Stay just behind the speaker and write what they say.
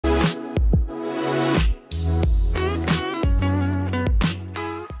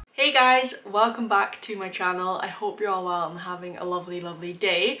guys, welcome back to my channel. I hope you're all well and having a lovely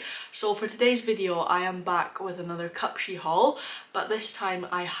day. So for today's video I am back with another Cupshe haul, but this time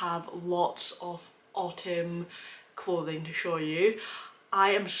I have lots of autumn clothing to show you.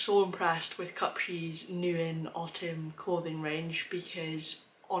 I am so impressed with Cupshe's new in autumn clothing range because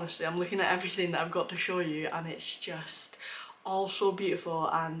honestly I'm looking at everything that I've got to show you and it's just all so beautiful,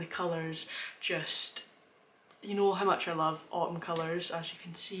 and the colours just, you know how much I love autumn colours, as you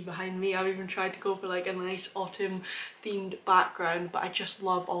can see behind me. I've even tried to go for like a nice autumn themed background, but I just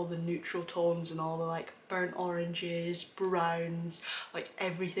love all the neutral tones and all the like burnt oranges, browns, like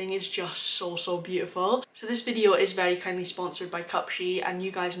everything is just so beautiful. So this video is very kindly sponsored by Cupshe, and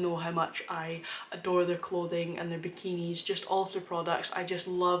you guys know how much I adore their clothing and their bikinis, just all of their products. I just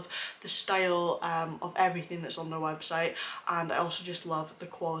love the style of everything that's on their website, and I also just love the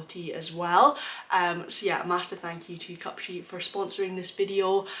quality as well. So yeah, a massive thank you to Cupshe for sponsoring this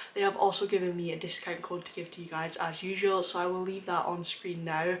video. They have also given me a discount code to give to you guys as usual, so I will leave that on screen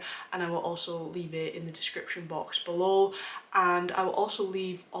now, and I will also leave it in the description box below, and I will also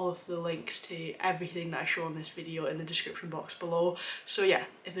leave all of the links to everything that I show in this video in the description box below. So yeah,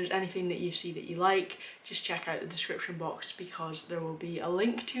 if there's anything that you see that you like, just check out the description box because there will be a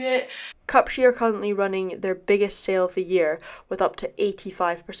link to it. Cupshe are currently running their biggest sale of the year with up to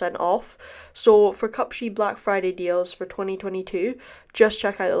 85% off. So for Cupshe Black Friday deals for 2022, just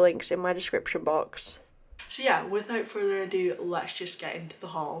check out the links in my description box. So yeah, without further ado, let's just get into the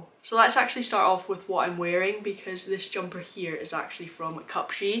haul. So let's actually start off with what I'm wearing, because this jumper here is actually from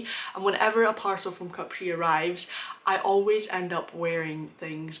Cupshe, and whenever a parcel from Cupshe arrives, I always end up wearing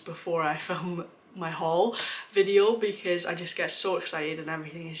things before I film my haul video because I just get so excited and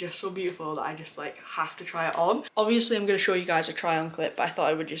everything is just so beautiful that I just like have to try it on. Obviously I'm going to show you guys a try on clip, but I thought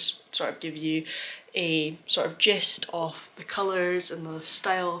I would just sort of give you a sort of gist of the colours and the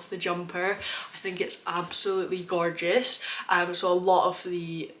style of the jumper. I think it's absolutely gorgeous. So a lot of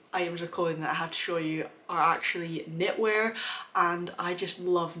the items of clothing that I have to show you are actually knitwear, and I just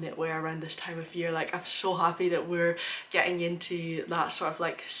love knitwear around this time of year. Like, I'm so happy that we're getting into that sort of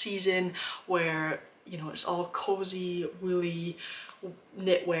like season where, you know, it's all cozy, woolly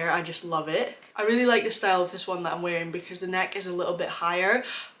knitwear. I just love it. I really like the style of this one that I'm wearing because the neck is a little bit higher,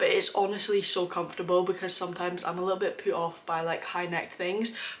 but it's honestly so comfortable because sometimes I'm a little bit put off by like high neck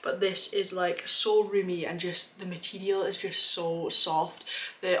things, but this is like so roomy and just the material is just so soft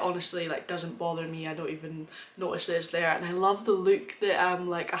that it honestly like doesn't bother me. I don't even notice that it's there, and I love the look that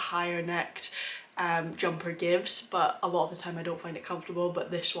like a higher necked jumper gives, but a lot of the time I don't find it comfortable. But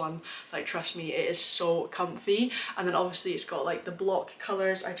this one, like, trust me, it is so comfy. And then obviously it's got like the block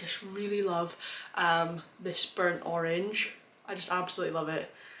colours. I just really love this burnt orange. I just absolutely love it.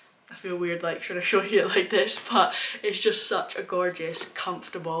 I feel weird like trying to show you it like this, but it's just such a gorgeous,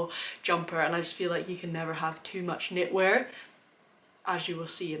 comfortable jumper, and I just feel like you can never have too much knitwear, as you will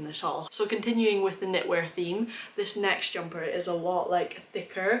see in this haul. So continuing with the knitwear theme, this next jumper is a lot like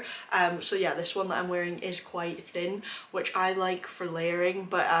thicker. So yeah, this one that I'm wearing is quite thin, which I like for layering,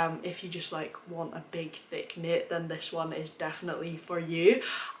 but if you just like want a big thick knit, then this one is definitely for you.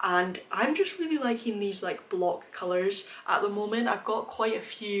 And I'm just really liking these like block colours at the moment. I've got quite a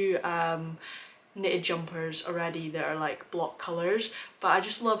few knitted jumpers already that are like block colours, but I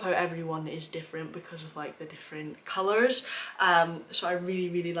just love how everyone is different because of like the different colours. So I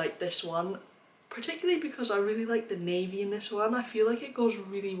really like this one, particularly because I really like the navy in this one. I feel like it goes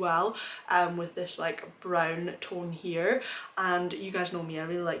really well with this like brown tone here, and you guys know me, I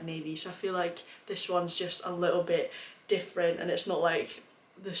really like navy, so I feel like this one's just a little bit different, and it's not like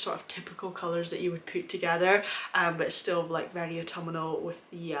the sort of typical colours that you would put together, but it's still like very autumnal with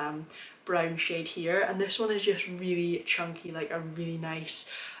the brown shade here. And this one is just really chunky, like a really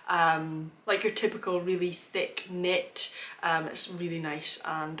nice like your typical really thick knit. It's really nice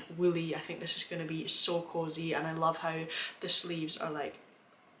and woolly. I think this is going to be so cozy, and I love how the sleeves are like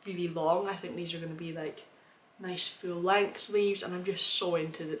really long. I think these are going to be like nice full length sleeves, and I'm just so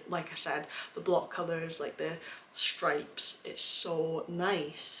into the, like I said, the block colours, like the stripes. It's so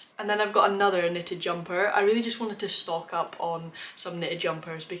nice. And then I've got another knitted jumper. I really just wanted to stock up on some knitted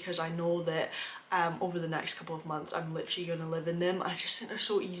jumpers because I know that over the next couple of months I'm literally going to live in them. I just think they're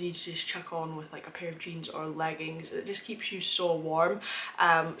so easy to just chuck on with like a pair of jeans or leggings. It just keeps you so warm.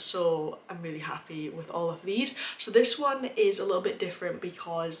 So I'm really happy with all of these. So this one is a little bit different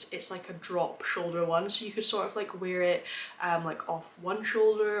because it's like a drop shoulder one, so you could sort of like wear it like off one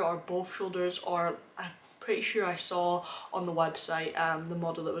shoulder or both shoulders, or pretty sure I saw on the website the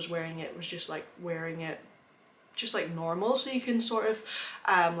model that was wearing it was just like wearing it just like normal, so you can sort of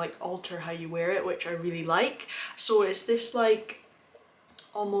like alter how you wear it, which I really like. So it's this like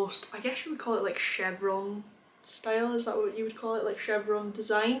almost, I guess you would call it like chevron style, is that what you would call it, like chevron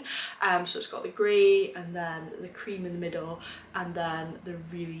design. So it's got the grey and then the cream in the middle and then the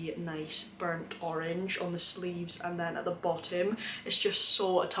really nice burnt orange on the sleeves, and then at the bottom it's just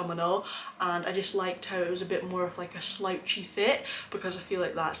so autumnal, and I just liked how it was a bit more of like a slouchy fit, because I feel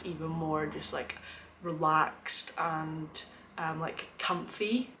like that's even more just like relaxed and like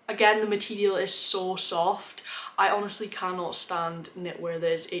comfy. Again, the material is so soft. I honestly cannot stand knitwear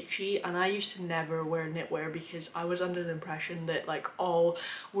that is itchy, and I used to never wear knitwear because I was under the impression that like all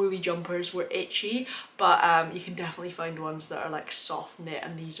woolly jumpers were itchy, but you can definitely find ones that are like soft knit,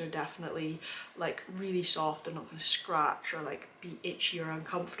 and these are definitely like really soft. They're not going to scratch or like be itchy or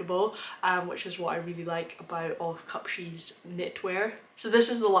uncomfortable, which is what I really like about all of Cupshe's knitwear. So this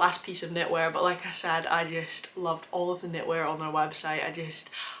is the last piece of knitwear, but like I said, I just loved all of the knitwear on their website. I just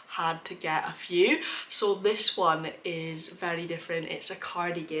had to get a few. So this one is very different. It's a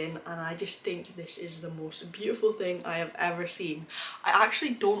cardigan, and I just think this is the most beautiful thing I have ever seen. I actually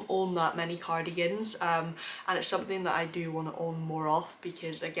don't own that many cardigans, and it's something that I do want to own more of,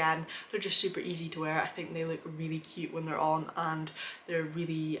 because again, they're just super easy to wear. I think they look really cute when they're on, and they're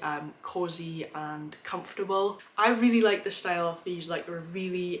really cozy and comfortable. I really like the style of these like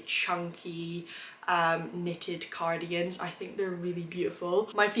really chunky knitted cardigans. I think they're really beautiful.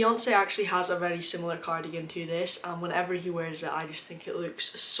 My fiance actually has a very similar cardigan to this, and whenever he wears it I just think it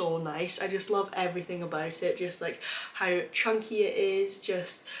looks so nice. I just love everything about it, just like how chunky it is,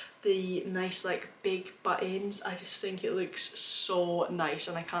 just the nice like big buttons. I just think it looks so nice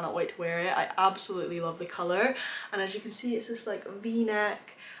and I cannot wait to wear it. I absolutely love the colour, and as you can see it's just like a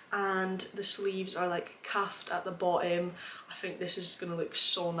v-neck and the sleeves are like cuffed at the bottom. I think this is going to look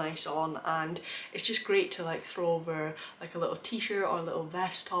so nice on, and it's just great to like throw over like a little t-shirt or a little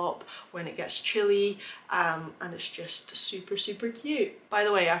vest top when it gets chilly, and it's just super cute. By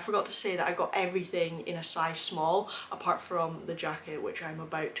the way, I forgot to say that I got everything in a size small apart from the jacket, which I'm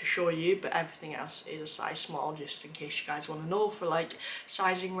about to show you, but everything else is a size small, just in case you guys want to know for like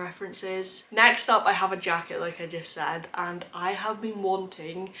sizing references. Next up I have a jacket, like I just said, and I have been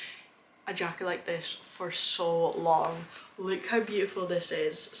wanting a jacket like this for so long. Look how beautiful this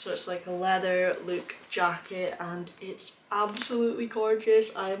is. So it's like a leather look jacket and it's absolutely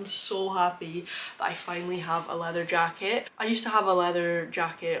gorgeous. I am so happy that I finally have a leather jacket. I used to have a leather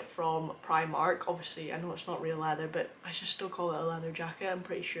jacket from Primark. Obviously I know it's not real leather, but I should still call it a leather jacket. I'm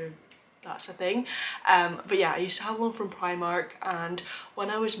pretty sure that's a thing. But yeah, I used to have one from Primark, and when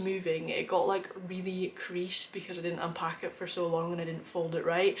I was moving it got like really creased because I didn't unpack it for so long and I didn't fold it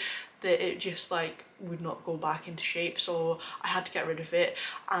right, that it just like would not go back into shape, so I had to get rid of it.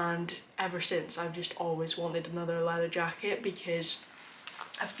 And ever since I've just always wanted another leather jacket, because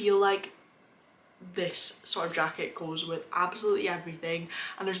I feel like this sort of jacket goes with absolutely everything,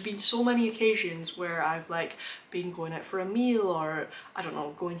 and there's been so many occasions where I've like been going out for a meal, or I don't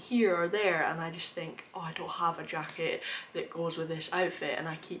know, going here or there, and I just think, oh, I don't have a jacket that goes with this outfit, and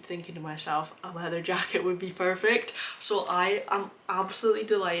I keep thinking to myself a leather jacket would be perfect. So I am absolutely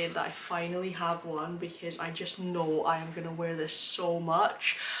delighted that I finally have one, because I just know I am gonna wear this so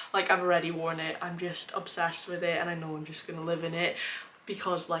much. Like, I've already worn it, I'm just obsessed with it, and I know I'm just gonna live in it,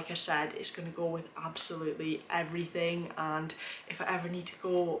 because like I said, it's going to go with absolutely everything. And if I ever need to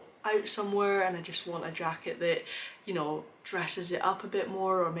go out somewhere and I just want a jacket that, you know, dresses it up a bit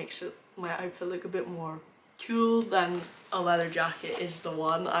more or makes it, my outfit look a bit more cool, then a leather jacket is the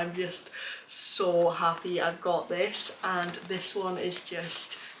one. I'm just so happy I've got this, and this one is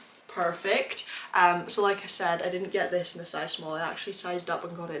just perfect. So like I said, I didn't get this in a size small. I actually sized up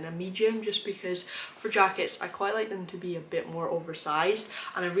and got it in a medium, just because for jackets I quite like them to be a bit more oversized,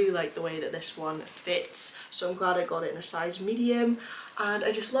 and I really like the way that this one fits, so I'm glad I got it in a size medium, and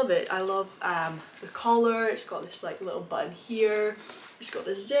I just love it. I love the collar. It's got this like little button here, it's got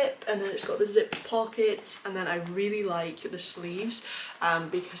the zip, and then it's got the zipped pockets, and then I really like the sleeves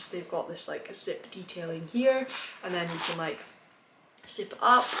because they've got this like zip detailing here, and then you can like zip it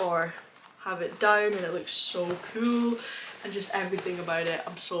up or have it down, and it looks so cool, and just everything about it,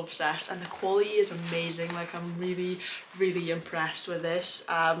 I'm so obsessed. And the quality is amazing. Like, I'm really impressed with this,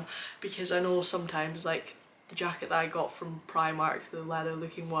 because I know sometimes like the jacket that I got from Primark, the leather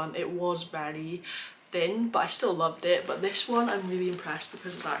looking one, it was very thin, but I still loved it. But this one I'm really impressed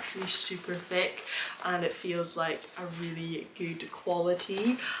because it's actually super thick and it feels like a really good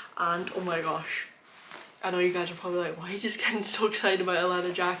quality. And oh my gosh, I know you guys are probably like, why are you just getting so excited about a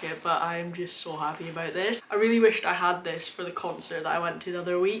leather jacket? But I'm just so happy about this. I really wished I had this for the concert that I went to the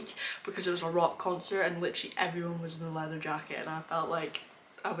other week, because it was a rock concert and literally everyone was in a leather jacket, and I felt like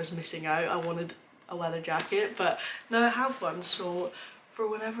I was missing out. I wanted a leather jacket, but now I have one, so for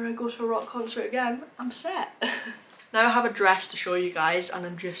whenever I go to a rock concert again, I'm set. Now I have a dress to show you guys, and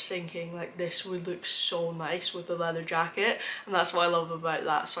I'm just thinking like this would look so nice with the leather jacket, and that's what I love about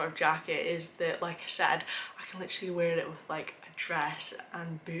that sort of jacket, is that, like I said, I can literally wear it with like a dress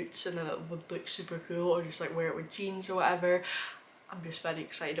and boots and then it would look super cool, or just like wear it with jeans or whatever. I'm just very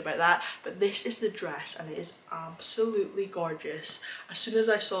excited about that. But this is the dress and it is absolutely gorgeous. As soon as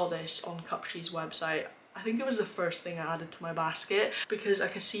I saw this on Cupshe's website, I think it was the first thing I added to my basket, because I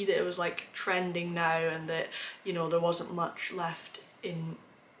could see that it was like trending now and that, you know, there wasn't much left in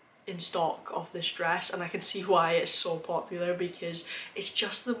stock of this dress, and I can see why it's so popular, because it's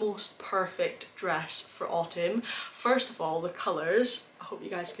just the most perfect dress for autumn. First of all, the colours, I hope you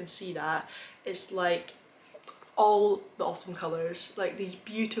guys can see that, it's like all the autumn colours, like these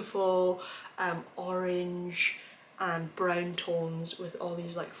beautiful orange and brown tones with all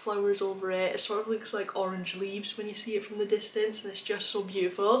these like flowers over it. It sort of looks like orange leaves when you see it from the distance, and it's just so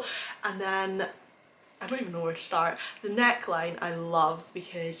beautiful. And then I don't even know where to start. The neckline I love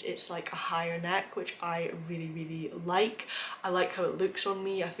because it's like a higher neck, which I really like. I like how it looks on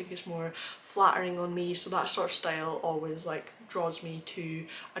me. I think it's more flattering on me, so that sort of style always like draws me to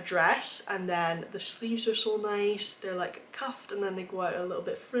a dress. And then the sleeves are so nice. They're like cuffed and then they go out a little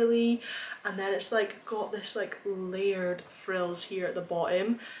bit frilly, and then it's like got this like layered frills here at the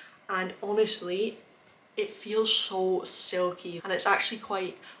bottom, and honestly it feels so silky, and it's actually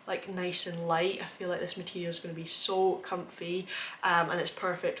quite like nice and light. I feel like this material is going to be so comfy, and it's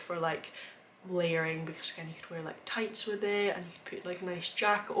perfect for like layering, because again you could wear like tights with it and you could put like a nice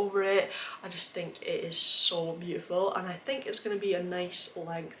jacket over it. I just think it is so beautiful, and I think it's going to be a nice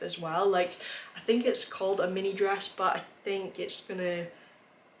length as well. Like I think it's called a mini dress, but I think it's going to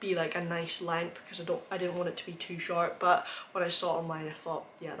be like a nice length, because I didn't want it to be too short. But when I saw it online I thought,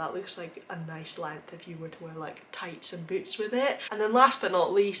 yeah, that looks like a nice length if you were to wear like tights and boots with it. And then last but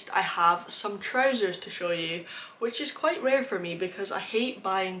not least, I have some trousers to show you, which is quite rare for me because I hate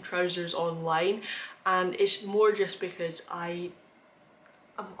buying trousers online, and it's more just because I'm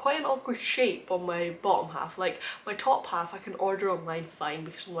quite an awkward shape on my bottom half. Like my top half I can order online fine,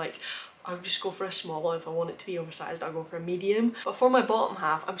 because I'm like, I'll just go for a small. If I want it to be oversized, I'll go for a medium. But for my bottom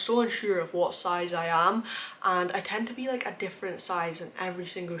half, I'm so unsure of what size I am, and I tend to be like a different size in every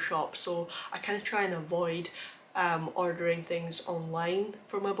single shop, so I kind of try and avoid ordering things online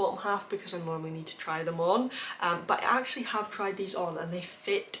for my bottom half, because I normally need to try them on. But I actually have tried these on and they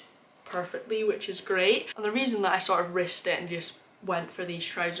fit perfectly, which is great. And the reason that I sort of risked it and just went for these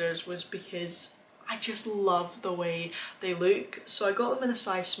trousers was because I just love the way they look. So I got them in a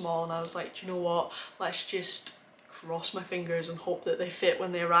size small, and I was like, do you know what, let's just cross my fingers and hope that they fit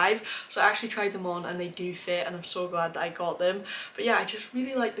when they arrive. So I actually tried them on and they do fit, and I'm so glad that I got them. But yeah, I just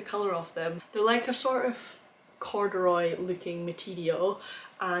really like the colour of them. They're like a sort of corduroy looking material,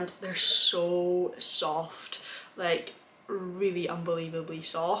 and they're so soft, like really unbelievably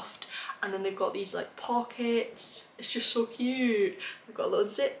soft. And then they've got these like pockets. It's just so cute. They've got a little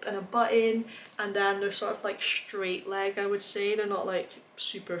zip and a button, and then they're sort of like straight leg, I would say. They're not like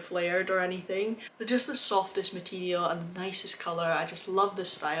super flared or anything. They're just the softest material and the nicest colour. I just love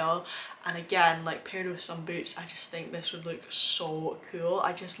this style, and again, like paired with some boots, I just think this would look so cool.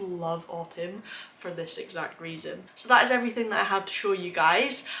 I just love autumn for this exact reason. So that is everything that I have to show you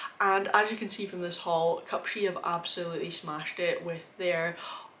guys, and as you can see from this haul, Cupshe have absolutely smashed it with their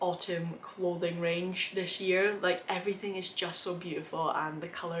autumn clothing range this year. Like everything is just so beautiful and the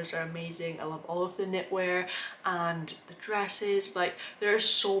colours are amazing. I love all of the knitwear and the dresses. Like there is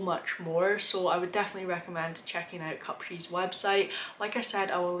so much more, so I would definitely recommend checking out Cupshe's website. Like I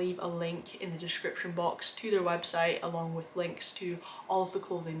said, I will leave a link in the description box to their website, along with links to all of the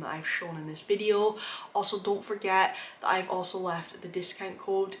clothing that I've shown in this video. Also, don't forget that I've also left the discount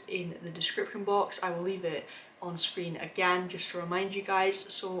code in the description box. I will leave it on screen again just to remind you guys,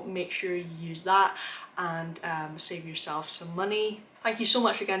 so make sure you use that and save yourself some money. Thank you so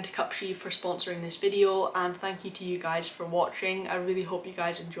much again to Cupshe for sponsoring this video, and thank you to you guys for watching. I really hope you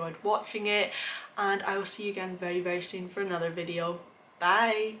guys enjoyed watching it, and I will see you again very soon for another video.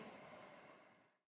 Bye!